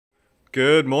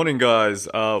Good morning, guys.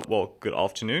 Well, good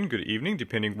afternoon, good evening,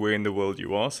 depending where in the world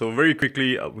you are. So very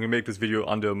quickly, we make this video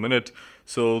under a minute.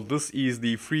 So this is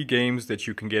the free games that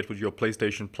you can get with your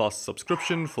PlayStation Plus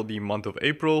subscription for the month of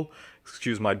April.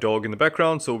 Excuse my dog in the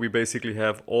background. So we basically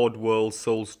have Oddworld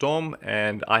Soulstorm,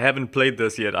 and I haven't played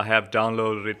this yet. I have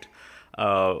downloaded it.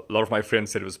 A lot of my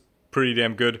friends said it was pretty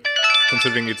damn good,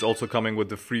 considering it's also coming with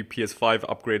the free PS5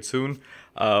 upgrade soon.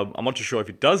 I'm not too sure if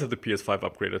it does have the PS5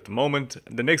 upgrade at the moment.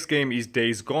 The next game is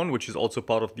Days Gone, which is also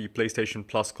part of the PlayStation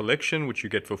Plus collection, which you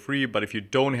get for free. But if you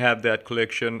don't have that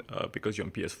collection, because you're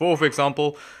on PS4, for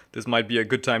example, this might be a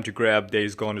good time to grab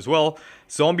Days Gone as well.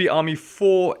 Zombie Army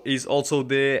 4 is also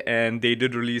there, and they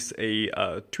did release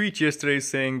a tweet yesterday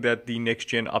saying that the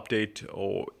next-gen update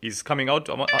is coming out.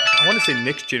 I want to say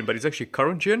next-gen, but it's actually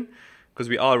current-gen, because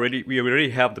we already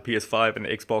have the PS5 and the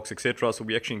Xbox, etc. So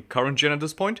we're actually in current gen at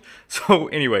this point. So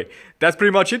anyway, that's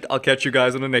pretty much it. I'll catch you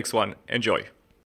guys on the next one. Enjoy.